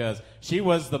on because she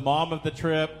was the mom of the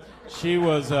trip. She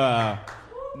was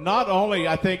not only,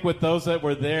 I think, with those that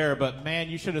were there, but, man,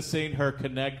 you should have seen her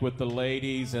connect with the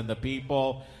ladies and the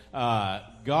people.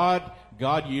 God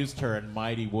used her in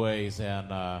mighty ways,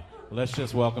 and let's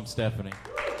just welcome Stephanie.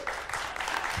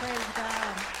 Praise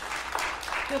God.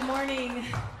 Good morning.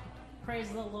 Praise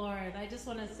the Lord. I just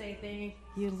want to say thank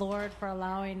you, Lord, for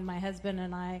allowing my husband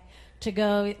and I to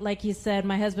go. Like you said,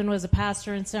 my husband was a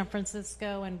pastor in San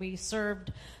Francisco, and we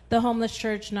served the homeless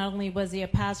church. Not only was he a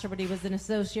pastor, but he was an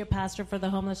associate pastor for the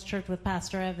homeless church with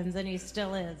Pastor Evans, and he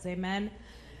still is. Amen.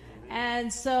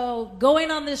 And so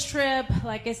going on this trip,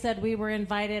 like I said, we were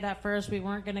invited at first. We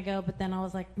weren't going to go, but then I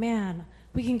was like, man,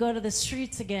 we can go to the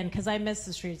streets again because I miss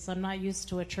the streets. I'm not used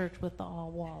to a church with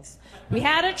all walls. We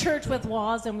had a church with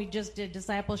walls, and we just did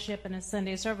discipleship and a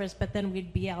Sunday service, but then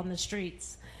we'd be out in the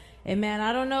streets. Amen.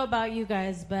 I don't know about you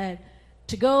guys, but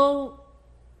to go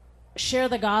share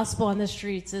the gospel on the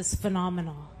streets is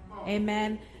phenomenal.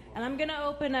 Amen. And I'm going to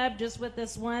open up just with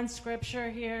this one scripture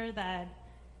here that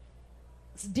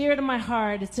it's dear to my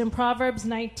heart. It's in Proverbs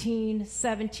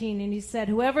 19:17, and he said,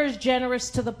 whoever is generous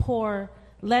to the poor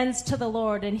lends to the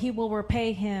Lord, and he will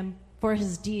repay him for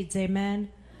his deeds. Amen.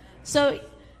 So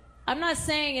I'm not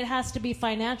saying it has to be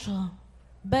financial,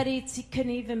 but it can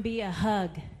even be a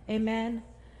hug. Amen.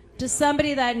 To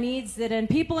somebody that needs it. And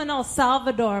people in El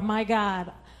Salvador, my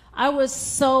God, I was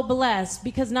so blessed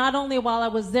because not only while I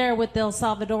was there with the El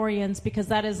Salvadorians, because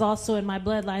that is also in my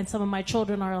bloodline, some of my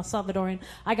children are El Salvadorian,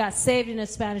 I got saved in a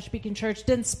Spanish-speaking church,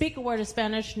 didn't speak a word of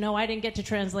Spanish. No, I didn't get to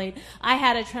translate. I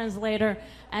had a translator,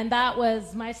 and that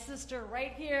was my sister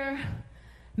right here,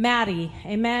 Maddie.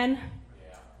 Amen?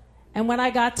 Yeah. And when I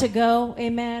got to go,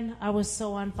 amen, I was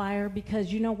so on fire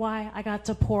because you know why? I got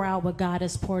to pour out what God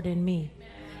has poured in me.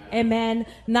 Amen?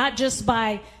 Not just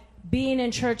by being in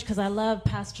church because I love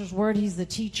Pastor's word. He's the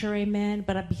teacher, amen,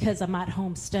 but because I'm at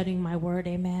home studying my word,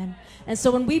 amen. And so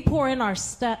when we pour in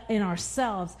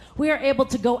ourselves, we are able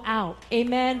to go out,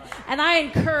 amen. And I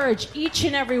encourage each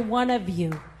and every one of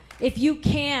you, if you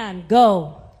can,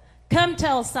 go. Come to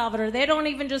El Salvador. They don't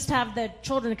even just have the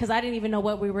children because I didn't even know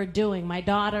what we were doing.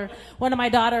 One of my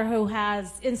daughter who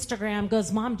has Instagram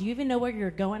goes, Mom, do you even know where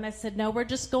you're going? I said, no, we're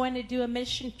just going to do a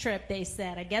mission trip, they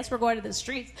said. I guess we're going to the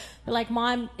streets. They're like,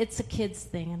 Mom, it's a kid's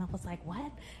thing. And I was like, what?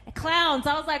 Clowns.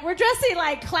 I was like, we're dressing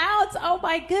like clowns? Oh,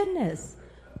 my goodness.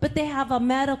 But they have a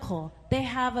medical. They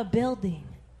have a building.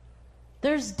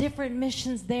 There's different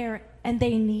missions there, and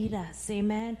they need us,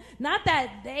 amen? Not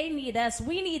that they need us.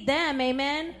 We need them,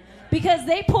 amen? Because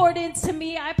they poured into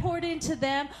me, I poured into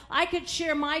them. I could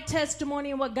share my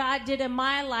testimony and what God did in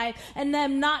my life and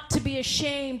them not to be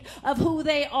ashamed of who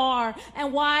they are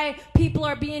and why people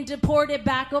are being deported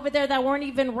back over there that weren't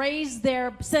even raised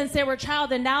there since they were a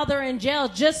child and now they're in jail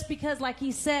just because, like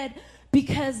he said,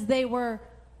 because they were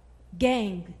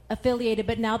gang affiliated,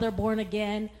 but now they're born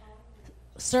again,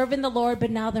 serving the Lord, but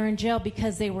now they're in jail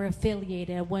because they were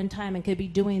affiliated at one time and could be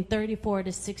doing 34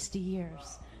 to 60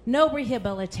 years. No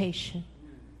rehabilitation,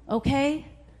 okay?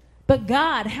 But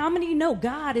God, how many know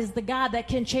God is the God that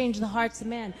can change the hearts of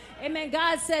men? Amen.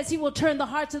 God says he will turn the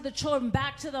hearts of the children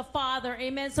back to the Father.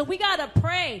 Amen. So we got to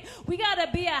pray. We got to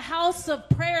be a house of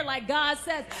prayer like God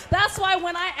says. That's why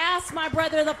when I asked my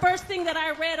brother, the first thing that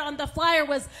I read on the flyer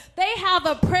was they have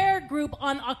a prayer group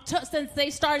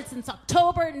since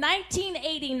October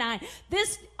 1989.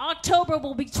 This October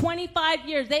will be 25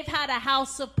 years. They've had a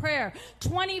house of prayer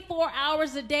 24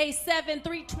 hours a day,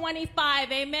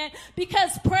 7/365. Amen.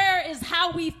 Because prayer is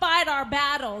how we fight our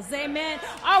battles. Amen.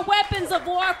 Our weapons of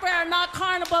warfare are not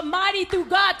carnal, but mighty through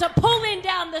God to pulling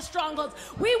down the strongholds.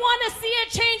 We want to see a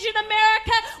change in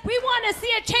America. We want to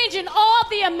see a change in all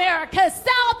the Americas,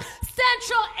 South,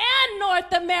 Central, and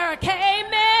North America.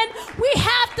 Amen. We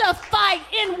have have to fight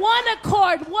in one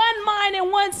accord, one mind,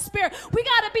 and one spirit. We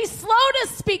got to be slow to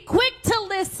speak, quick to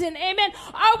listen. Amen.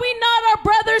 Are we not our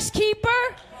brother's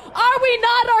keeper? Are we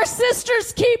not our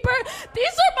sister's keeper? These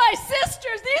are my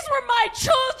sisters. These were my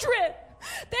children.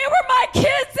 They were my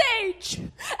kids' age. And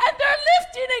they're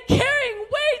lifting and carrying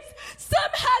weights.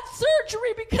 Some had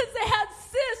surgery because they had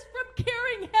cysts from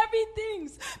carrying heavy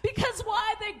things. Because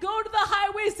why? They go to the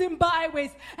highways and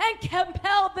byways and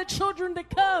compel the children to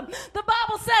come. The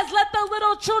Bible says, let the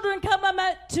little children come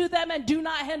to them and do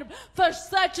not hinder them, for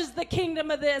such is the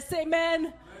kingdom of this.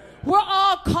 Amen. We're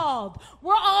all called.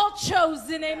 We're all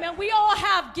chosen. Amen. We all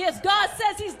have gifts. God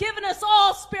says he's given us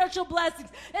all spiritual blessings.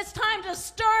 It's time to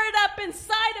stir it up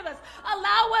inside of us.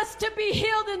 Allow us to be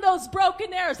healed in those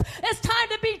broken areas. It's time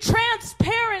to be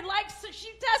transparent like she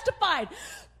testified.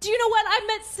 Do you know what? I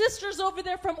met sisters over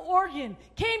there from Oregon,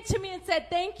 came to me and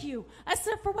said, thank you. I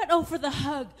said, for what? Oh, for the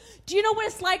hug. Do you know what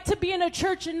it's like to be in a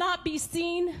church and not be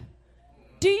seen?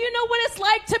 Do you know what it's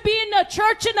like to be in a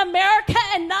church in America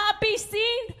and not be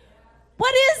seen?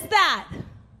 What is that?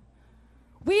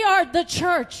 We are the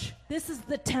church. This is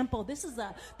the temple. This is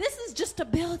just a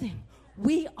building.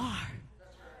 We are.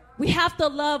 We have to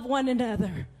love one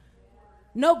another.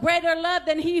 No greater love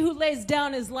than he who lays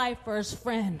down his life for his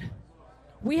friend.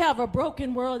 We have a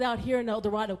broken world out here in El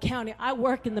Dorado County. I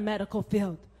work in the medical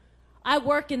field. I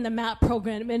work in the MAP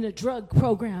program, in the drug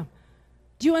program.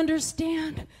 Do you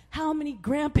understand how many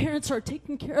grandparents are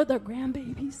taking care of their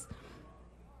grandbabies?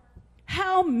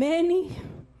 How many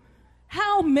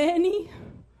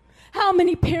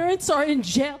parents are in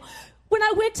jail? When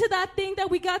I went to that thing that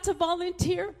we got to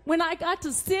volunteer, when I got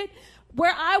to sit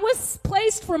where I was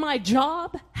placed for my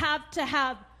job, have to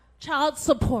have child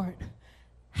support,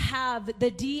 have the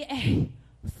DA,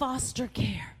 foster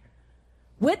care,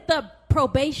 with the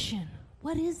probation.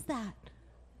 What is that?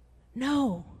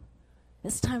 No.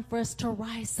 It's time for us to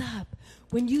rise up.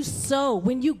 When you sow,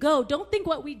 when you go, don't think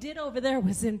what we did over there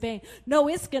was in vain. No,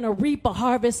 it's going to reap a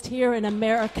harvest here in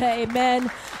America. Amen.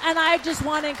 And I just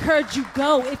want to encourage you,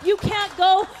 go. If you can't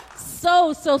go,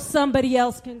 sow so somebody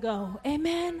else can go.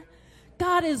 Amen.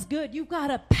 God is good. You've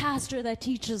got a pastor that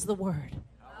teaches the word.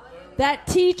 That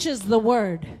teaches the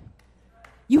word.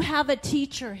 You have a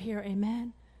teacher here.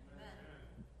 Amen.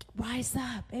 Rise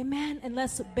up, amen, and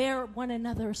let's bear one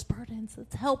another's burdens.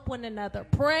 Let's help one another.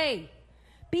 Pray.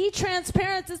 Be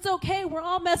transparent. It's okay. We're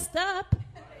all messed up.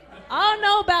 I don't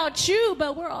know about you,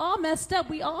 but we're all messed up.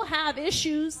 We all have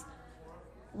issues,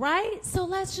 right? So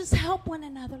let's just help one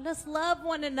another. Let's love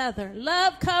one another.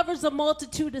 Love covers a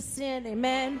multitude of sin,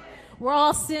 amen. We're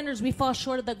all sinners. We fall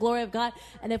short of the glory of God,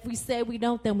 and if we say we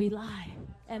don't, then we lie,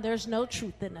 and there's no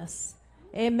truth in us,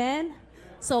 amen.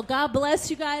 So God bless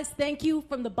you guys. Thank you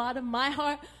from the bottom of my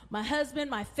heart, my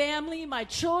husband, my family, my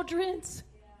children,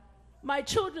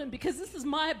 because this is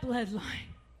my bloodline.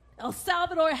 El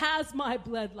Salvador has my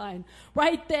bloodline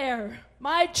right there.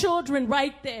 My children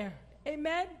right there.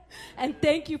 Amen. And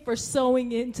thank you for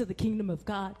sowing into the kingdom of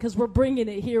God, because we're bringing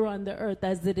it here on the earth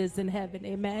as it is in heaven.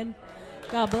 Amen.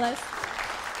 God bless.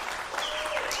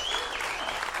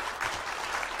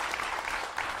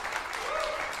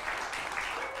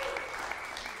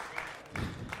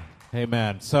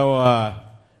 Amen. So,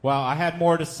 well, I had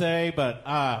more to say, but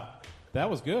that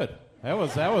was good. That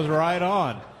was right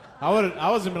on. I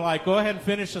was gonna be like, go ahead and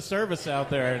finish the service out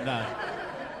there. And,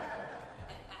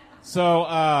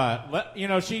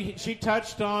 so, she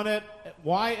touched on it.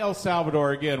 Why El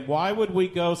Salvador again? Why would we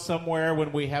go somewhere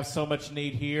when we have so much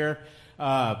need here?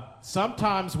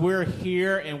 Sometimes we're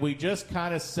here and we just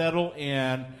kind of settle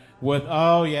in with,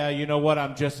 oh yeah, you know what?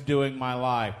 I'm just doing my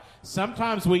life.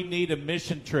 Sometimes we need a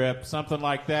mission trip, something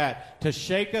like that, to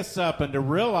shake us up and to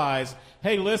realize,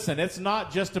 hey, listen, it's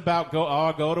not just about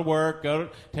go to work,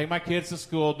 take my kids to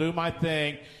school, do my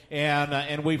thing,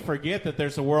 and we forget that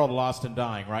there's a world lost and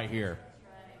dying right here.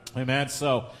 Amen.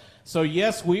 So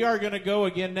yes, we are going to go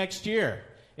again next year.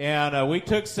 And we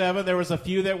took 7. There was a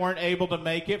few that weren't able to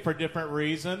make it for different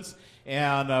reasons.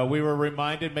 And we were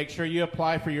reminded, make sure you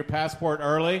apply for your passport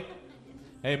early.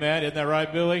 Amen. Isn't that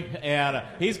right, Billy? And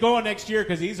he's going next year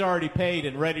because he's already paid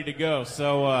and ready to go.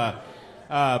 So,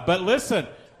 but listen,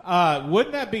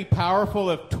 wouldn't that be powerful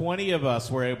if 20 of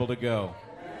us were able to go?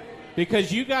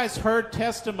 Because you guys heard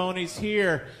testimonies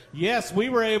here. Yes, we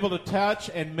were able to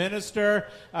touch and minister,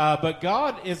 but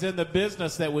God is in the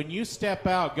business that when you step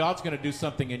out, God's going to do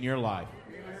something in your life.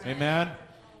 Amen.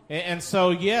 And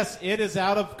so, yes, it is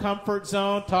out of comfort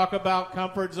zone. Talk about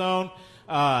comfort zone.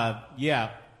 Yeah.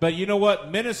 But you know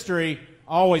what? Ministry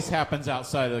always happens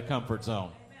outside of the comfort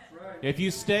zone. If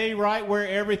you stay right where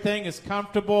everything is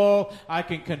comfortable, I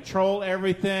can control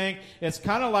everything. It's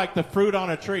kind of like the fruit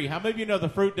on a tree. How many of you know the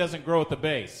fruit doesn't grow at the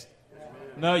base?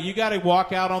 No, you got to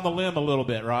walk out on the limb a little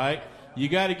bit, right? You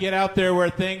got to get out there where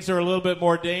things are a little bit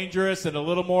more dangerous and a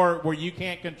little more where you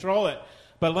can't control it.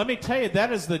 But let me tell you,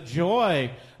 that is the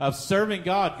joy of serving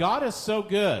God. God is so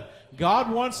good. God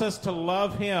wants us to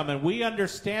love him, and we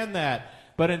understand that.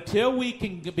 But until we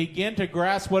can begin to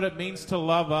grasp what it means to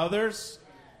love others,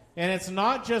 and it's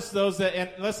not just those that, and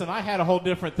listen, I had a whole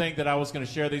different thing that I was going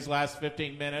to share these last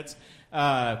 15 minutes.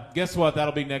 Guess what?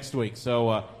 That'll be next week.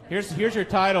 So here's your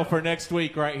title for next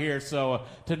week right here. So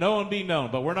to know and be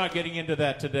known. But we're not getting into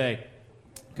that today.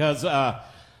 Because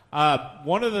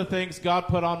one of the things God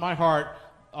put on my heart,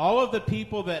 all of the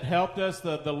people that helped us,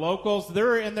 the locals,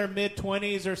 they're in their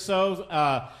mid-20s or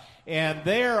so, and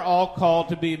they're all called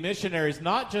to be missionaries,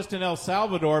 not just in El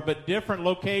Salvador, but different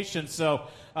locations. So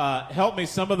help me,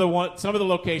 some of the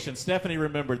locations. Stephanie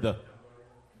remembered the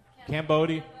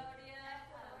Cambodia, Belize,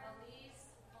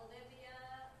 Bolivia,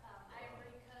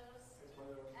 Ivory Coast,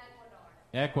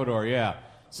 Ecuador, yeah.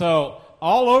 So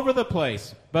all over the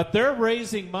place, but they're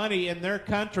raising money in their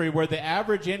country where the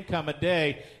average income a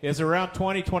day is around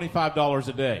 $20, $25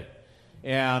 a day.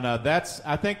 And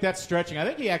I think that's stretching. I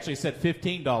think he actually said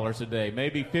 $15 a day,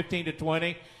 maybe 15 to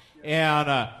 20.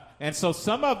 And so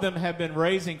some of them have been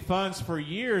raising funds for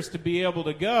years to be able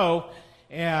to go.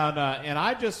 And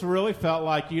I just really felt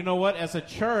like, you know what, as a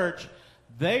church,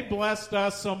 they blessed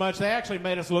us so much. They actually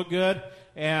made us look good.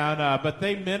 But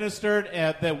they ministered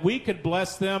that we could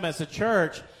bless them as a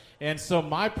church. And so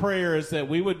my prayer is that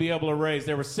we would be able to raise,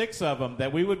 there were 6 of them,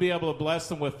 that we would be able to bless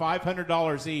them with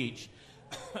 $500 each.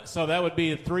 So that would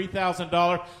be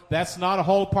 $3,000. That's not a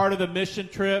whole part of the mission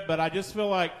trip, but I just feel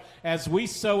like as we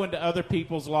sow into other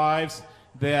people's lives,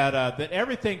 that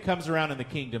everything comes around in the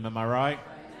kingdom. Am I right?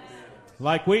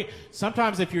 Like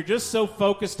sometimes if you're just so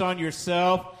focused on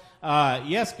yourself,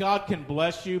 yes, God can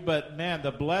bless you, but man,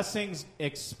 the blessings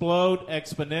explode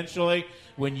exponentially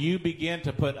when you begin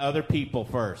to put other people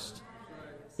first.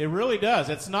 It really does.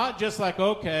 It's not just like,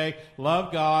 okay,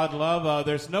 love God, love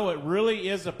others. No, it really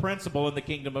is a principle in the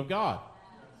kingdom of God.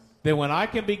 That when I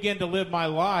can begin to live my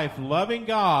life loving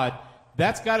God,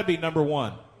 that's got to be number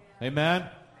one. Amen?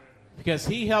 Because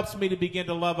he helps me to begin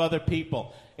to love other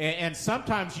people. And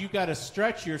sometimes you got to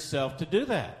stretch yourself to do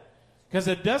that. Because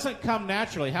it doesn't come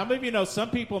naturally. How many of you know some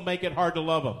people make it hard to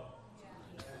love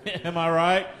them? Am I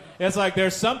right? It's like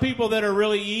there's some people that are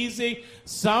really easy,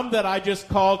 some that I just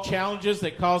call challenges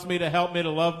that cause me to help me to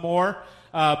love more.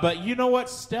 But you know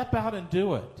what? Step out and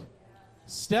do it.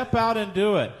 Step out and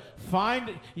do it.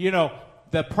 Find,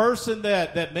 the person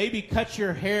that maybe cuts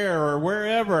your hair or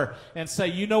wherever and say,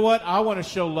 you know what? I want to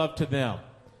show love to them.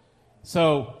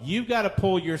 So you've got to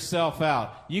pull yourself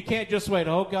out. You can't just wait,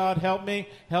 oh, God, help me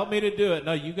to do it.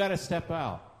 No, you got to step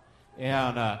out.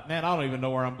 And, man, I don't even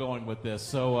know where I'm going with this.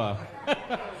 So,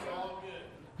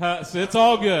 so it's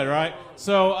all good, right?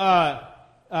 So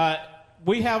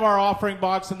we have our offering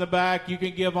box in the back. You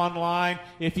can give online.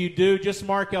 If you do, just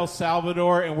mark El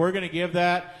Salvador, and we're going to give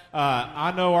that.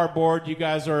 I know our board, you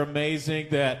guys are amazing,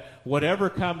 that whatever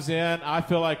comes in, I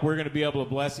feel like we're going to be able to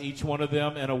bless each one of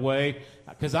them in a way,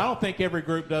 because I don't think every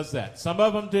group does that. Some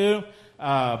of them do,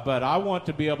 but I want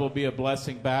to be able to be a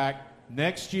blessing back.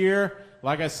 Next year,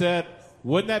 like I said,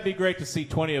 wouldn't that be great to see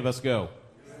 20 of us go?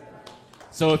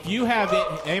 So if you have,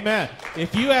 amen,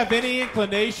 if you have any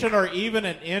inclination or even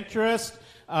an interest,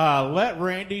 let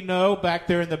Randy know back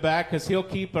there in the back, because he'll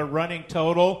keep a running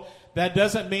total. That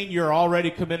doesn't mean you're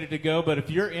already committed to go, but if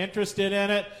you're interested in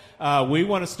it, we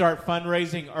want to start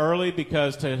fundraising early,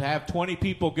 because to have 20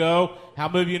 people go, how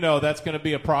many of you know that's going to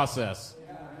be a process?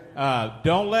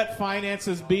 Don't let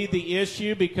finances be the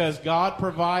issue, because God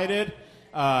provided.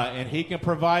 And he can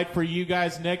provide for you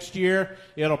guys next year.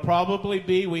 It'll probably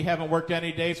be, we haven't worked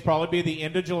any dates, probably be the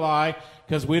end of July,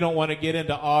 because we don't want to get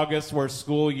into August where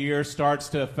school year starts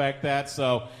to affect that.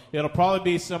 So it'll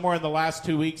probably be somewhere in the last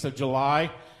 2 weeks of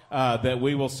July that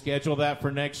we will schedule that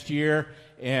for next year.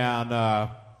 And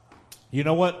you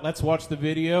know what? Let's watch the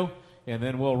video, and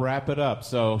then we'll wrap it up.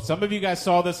 So some of you guys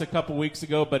saw this a couple weeks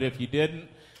ago, but if you didn't,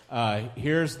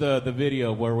 here's the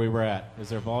video where we were at. Is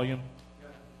there volume?